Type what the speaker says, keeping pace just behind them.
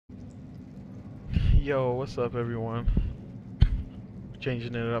Yo, what's up everyone?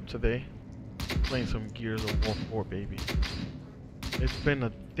 Changing it up today. Playing some Gears of War 4, baby. It's been a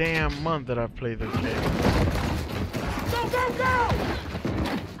damn month that I've played this game. Go, go, go!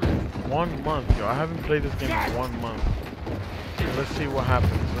 1 month, yo. I haven't played this game in 1 month. So let's see what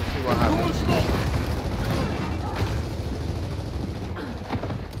happens. Let's see what happens.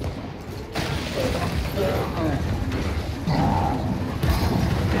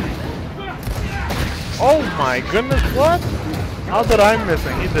 Oh my goodness, what? How did I miss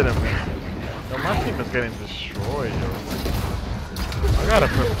and he didn't miss? Yo, my team is getting destroyed, yo. I gotta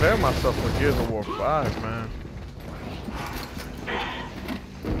prepare myself for Gears of War 5, man.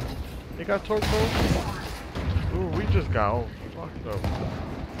 They got Torko? Ooh, we just got all fucked up.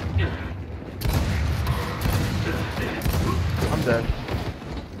 I'm dead.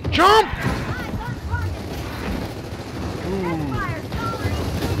 Jump! Ooh.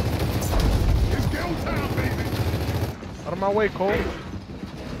 Out of my way, Cole.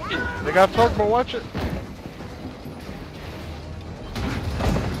 They got Torko, watch it.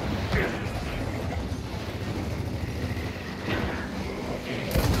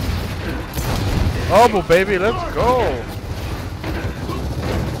 Double, baby, let's go.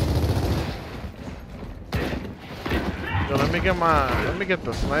 Yo, let me get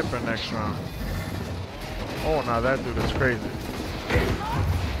the sniper next round. Oh, now that dude is crazy.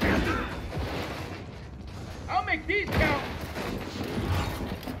 I'll make these count.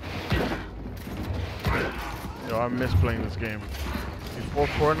 Yo, I miss playing this game. Before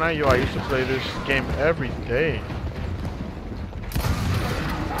Fortnite, yo, I used to play this game every day.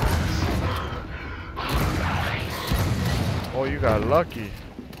 Oh, you got lucky.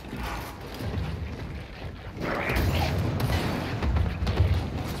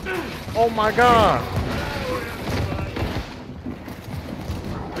 Oh my god!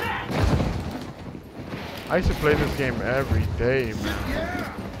 I used to play this game every day,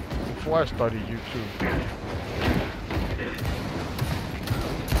 man. Before I started YouTube.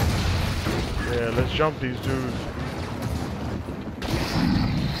 Yeah, let's jump these dudes.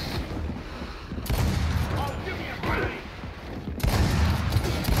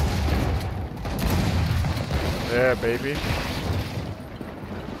 Yeah, baby.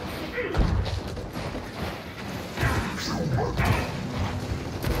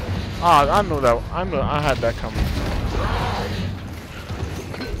 Ah, I know that. I had that coming.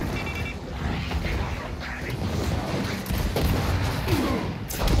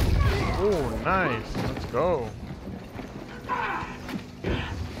 Oh, nice. Let's go.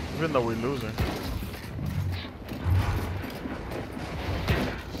 Even though we're losing.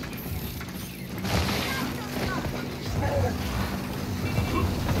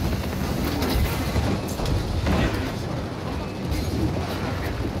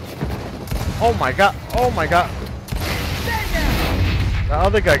 Oh my god, oh my god. The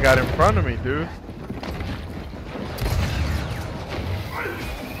other guy got in front of me, dude.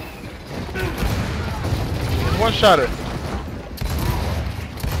 One shot it.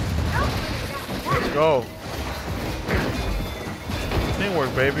 Let's go.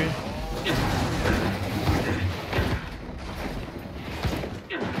 Teamwork, baby.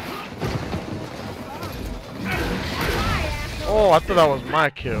 Oh, I thought that was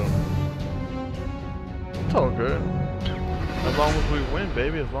my kill. It's all good. As long as we win,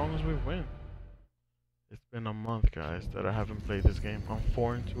 baby. As long as we win. It's been a month, guys, that I haven't played this game. I'm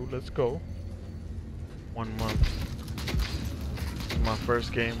 4-2. Let's go. 1 month. This is my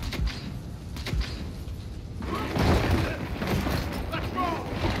first game.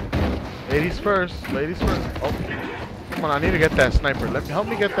 Ladies first. Ladies first. Oh, come on! I need to get that sniper. Help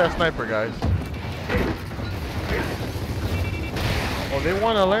me get that sniper, guys. Oh, they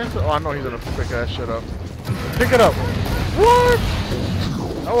want a Lancer? Oh, I know he's gonna pick that shit up. Pick it up. What?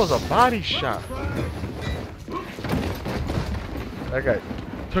 That was a body shot. That guy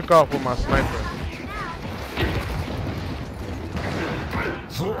took off with my sniper.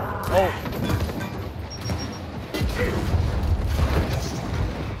 Oh.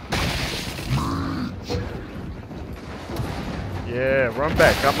 Yeah, run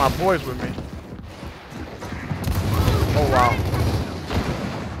back. Got my boys with me. Oh, wow.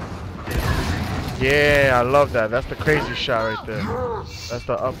 Yeah, I love that. That's the crazy shot right there. That's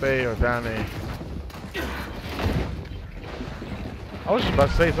the up A or down A. I was just about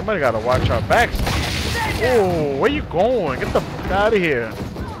to say, somebody gotta watch our backs. Oh, where you going? Get the fuck out of here.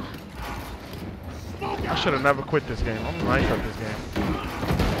 I should have never quit this game. I'm nice at this game.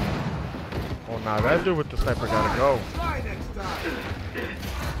 Oh, nah, that dude with the sniper gotta go.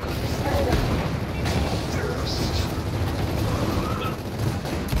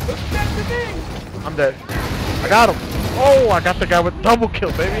 That's the thing! I'm dead. I got him. Oh, I got the guy with double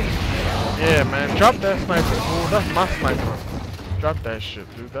kill, baby. Yeah, man. Drop that sniper, fool. That's my sniper. Drop that shit,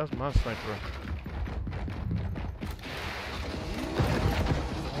 dude. That's my sniper.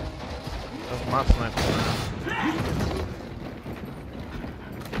 That's my sniper.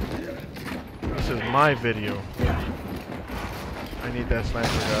 This is my video. I need that sniper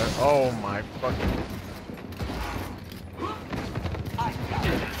guy. Oh my fucking.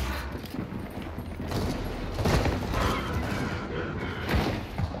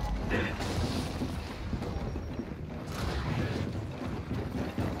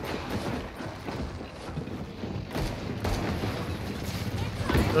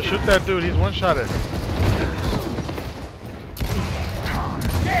 Yo, shoot that dude. He's one-shotted.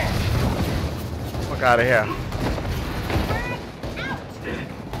 Fuck out of here.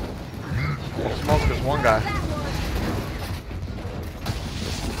 I'll smoke this one guy.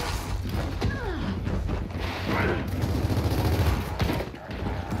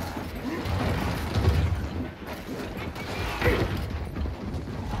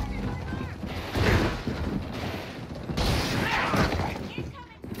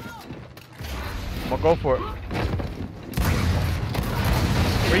 I'm gonna go for it.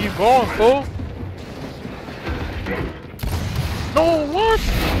 Where you going, fool? No, what?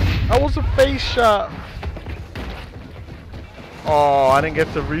 That was a face shot. Oh, I didn't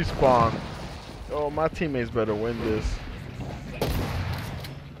get to respawn. Oh, my teammates better win this.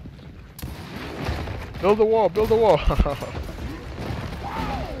 Build the wall, build the wall.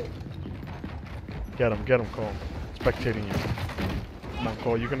 Get him, Cole. Spectating you. Come on,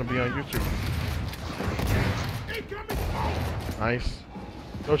 Cole, you're gonna be on YouTube. Nice.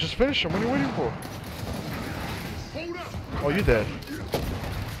 Yo, just finish him. What are you waiting for? Oh, you dead.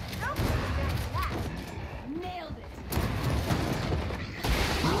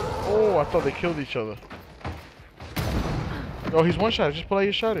 Oh, I thought they killed each other. Yo, he's one shot. Just pull out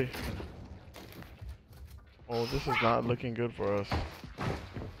your shotty. Oh, this is not looking good for us.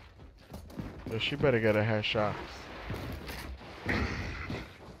 Yo, she better get a headshot.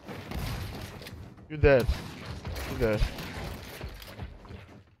 You dead. You dead.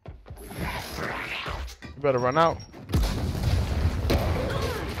 You better run out.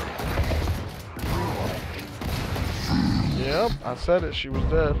 Yep, I said it. She was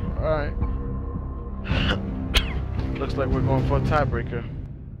dead. Alright. Looks like we're going for a tiebreaker.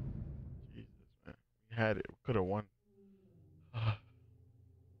 Jesus, man. We had it. We could have won.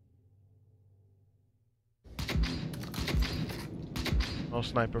 No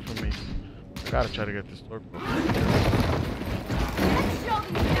sniper for me. I gotta try to get this torque.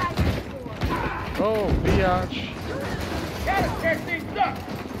 Oh, biatch. Gotta tear things up.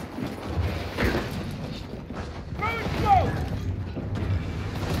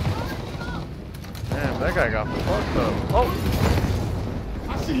 Damn, that guy got fucked up. Oh!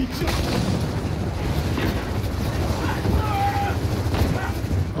 I see you.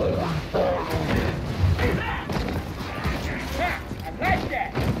 I like that.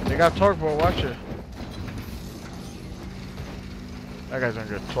 They got torque, bro. Watch it. That guy's gonna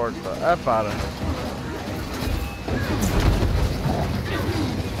get torqued the F out of him.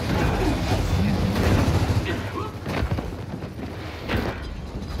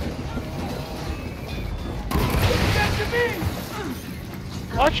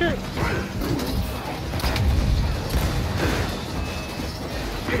 Watch it.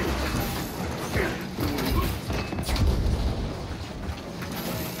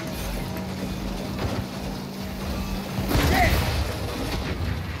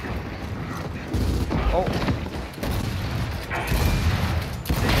 Oh.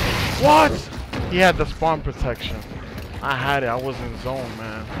 What? He had the spawn protection. I had it. I was in zone,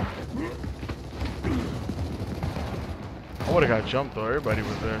 man. I would have got jumped though. Everybody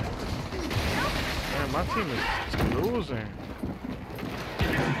was there. Man, my team is losing.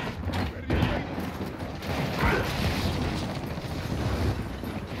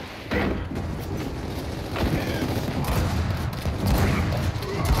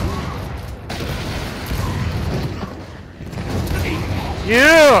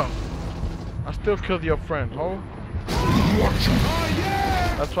 Yeah! I still killed your friend, ho.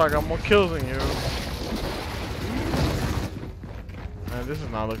 That's why I got more kills than you. Man, this is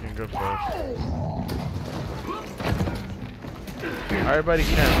not looking good for us. Everybody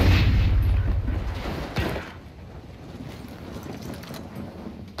camp.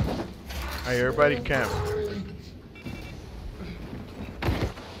 Alright, everybody camp.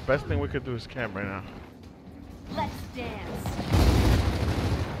 Best thing we could do is camp right now. Let's dance.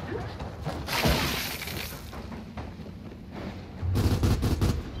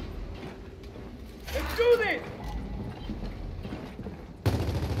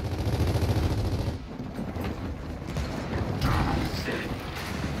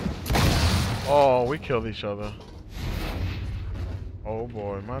 Oh, we killed each other. Oh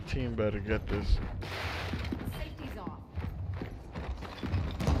boy, my team better get this. Safety's off.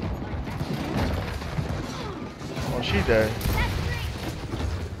 Oh, she dead. That's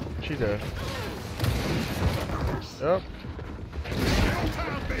three. She dead. Yep.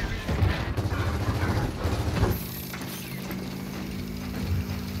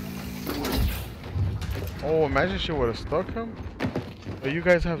 Oh, imagine she would have stuck him. But you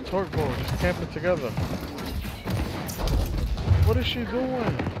guys have torque ball. Just camp it together. What is she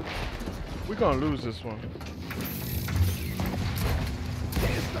doing? We're gonna lose this one.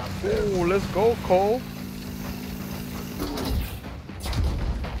 Oh, let's go, Cole.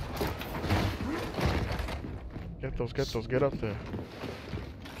 Get those, get up there.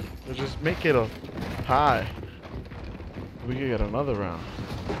 So just make it a tie. We can get another round.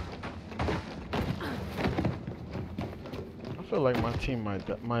 I feel like my team might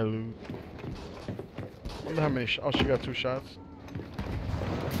lose. I wonder how many oh, she got 2 shots.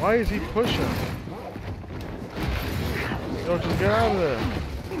 Why is he pushing? Yo, just get out of there.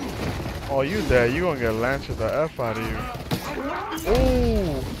 Oh, you there. You gonna get lanced the F out of you.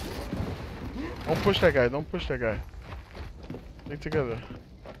 Oh! Don't push that guy. Don't push that guy. Stay together.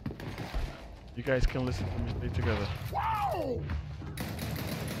 You guys can listen to me. Stay together.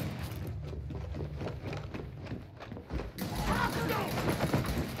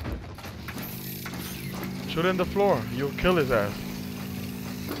 Shoot in the floor. You'll kill his ass.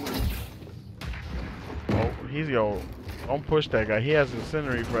 Oh, he's yo. Don't push that guy. He has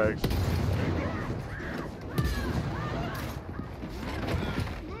incendiary frags.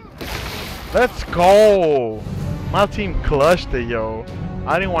 Let's go. My team clutched it, yo.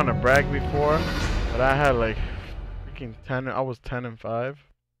 I didn't want to brag before, but I had like freaking 10. I was 10-5.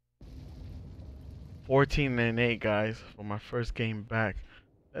 14-8, guys, for my first game back.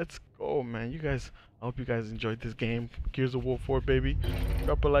 Let's go, man. You guys, I hope you guys enjoyed this game. Gears of War 4, baby.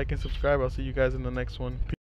 Drop a like and subscribe. I'll see you guys in the next one. Peace.